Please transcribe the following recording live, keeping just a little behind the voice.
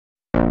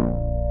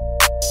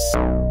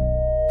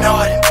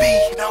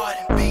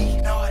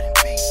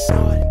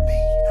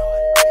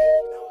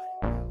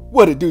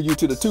What it do, you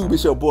to the tube?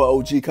 It's your boy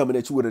OG coming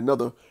at you with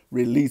another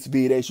release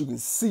vid. As you can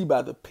see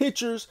by the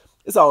pictures,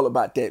 it's all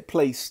about that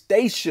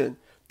PlayStation,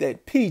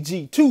 that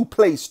PG2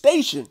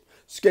 PlayStation,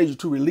 scheduled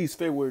to release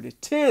February the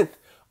 10th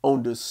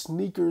on the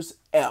Sneakers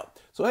app.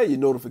 So have your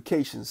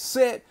notifications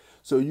set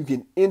so you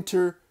can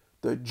enter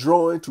the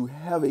drawing to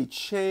have a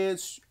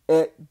chance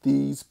at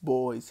these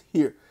boys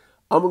here.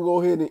 I'm going to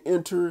go ahead and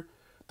enter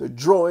the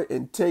drawing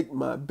and take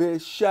my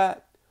best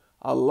shot.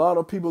 A lot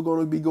of people are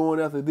going to be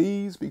going after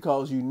these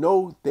because you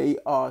know they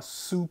are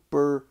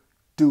super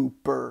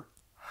duper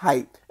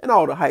hype. And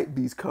all the hype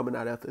beats coming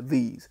out after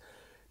these.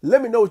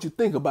 Let me know what you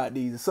think about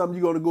these. Is something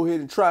you're going to go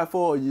ahead and try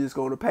for, or you're just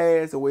going to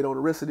pass and wait on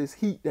the rest of this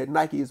heat that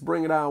Nike is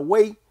bringing our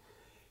way?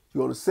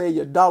 You're going to save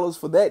your dollars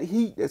for that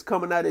heat that's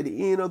coming out at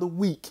the end of the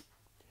week.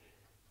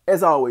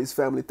 As always,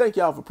 family, thank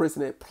y'all for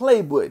pressing that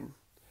play button.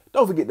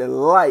 Don't forget to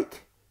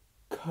like,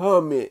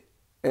 comment,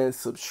 and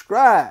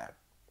subscribe.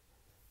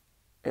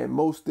 And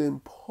most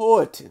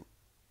important,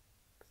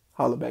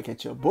 holler back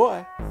at your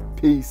boy.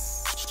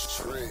 Peace.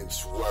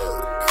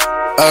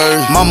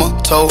 Mama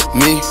told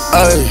me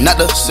not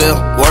to sell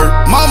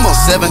word. Mama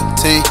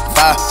 17,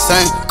 5,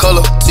 same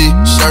color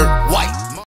t-shirt, white.